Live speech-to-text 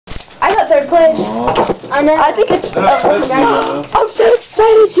third place. I know. I think it's. I'm so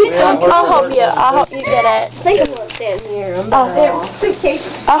excited. I'll help you. I'll help you get it. I think I'm going to stand here. I'll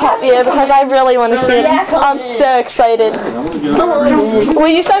help you because I really want to see it. I'm so excited.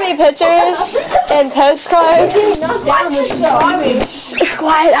 Will you send me pictures and postcards? It's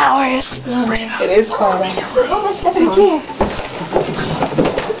quiet hours. It is quiet hours.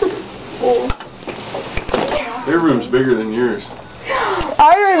 Their room's bigger than yours.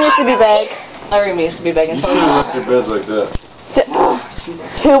 Our room used to be big. Our room used to be big You until should have left your beds like that.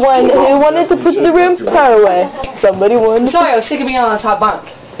 Who wanted to put the room far away? Somebody wanted to. Sorry, I was sick of being on the top bunk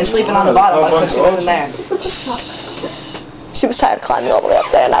and sleeping on the bottom bunk when she wasn't there. She was tired of climbing all the way up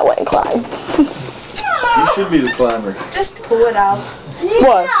there and I wouldn't climb. You should be the climber. Just pull it out.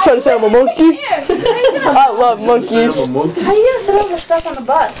 What? Trying to say I'm a monkey? I love monkeys. I'm a monkey. How are you going to fit all the stuff on the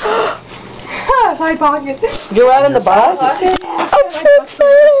bus? My pocket. You're riding the bus? I'm so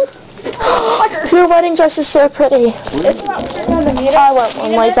excited. Your wedding dress is so pretty. I want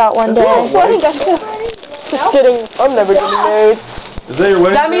one like that one day. Just kidding. I'm never getting married. Is that your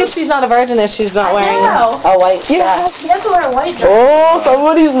wedding That means dress? she's not a virgin if she's not wearing a white dress. You have to wear a white dress. Oh,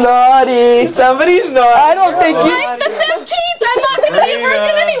 somebody's naughty. Somebody's naughty. I don't think you... It's the 15th. I'm not going to be a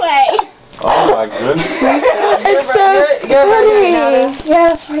virgin anyway. Oh my goodness. It's so You're pretty.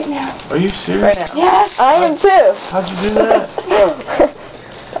 Yes, right now. Are you serious? Right now. Yes, I am too. How'd you do that?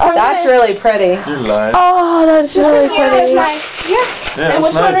 That's really pretty. You're lying. Oh, that's really pretty. Yeah, And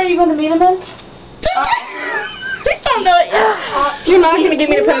which one are you going to meet him in? I don't know it yet. You're not going to get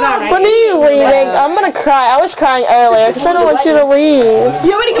me to put it on, right? When are you leaving? I'm going to cry. I was crying earlier because I don't want you to leave.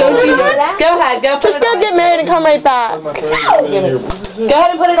 You want me to go put it on? Go ahead, go put Just it go on. get married and come right back. Go ahead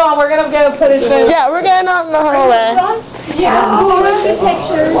and put it on. We're going to go put his food. Yeah, we're going out in the hallway. Yeah. Oh, let's get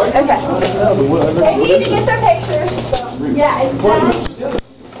pictures. Okay. They need to get their pictures. Yeah, exactly.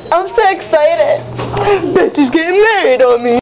 I'm so excited. Bitch is getting married on me.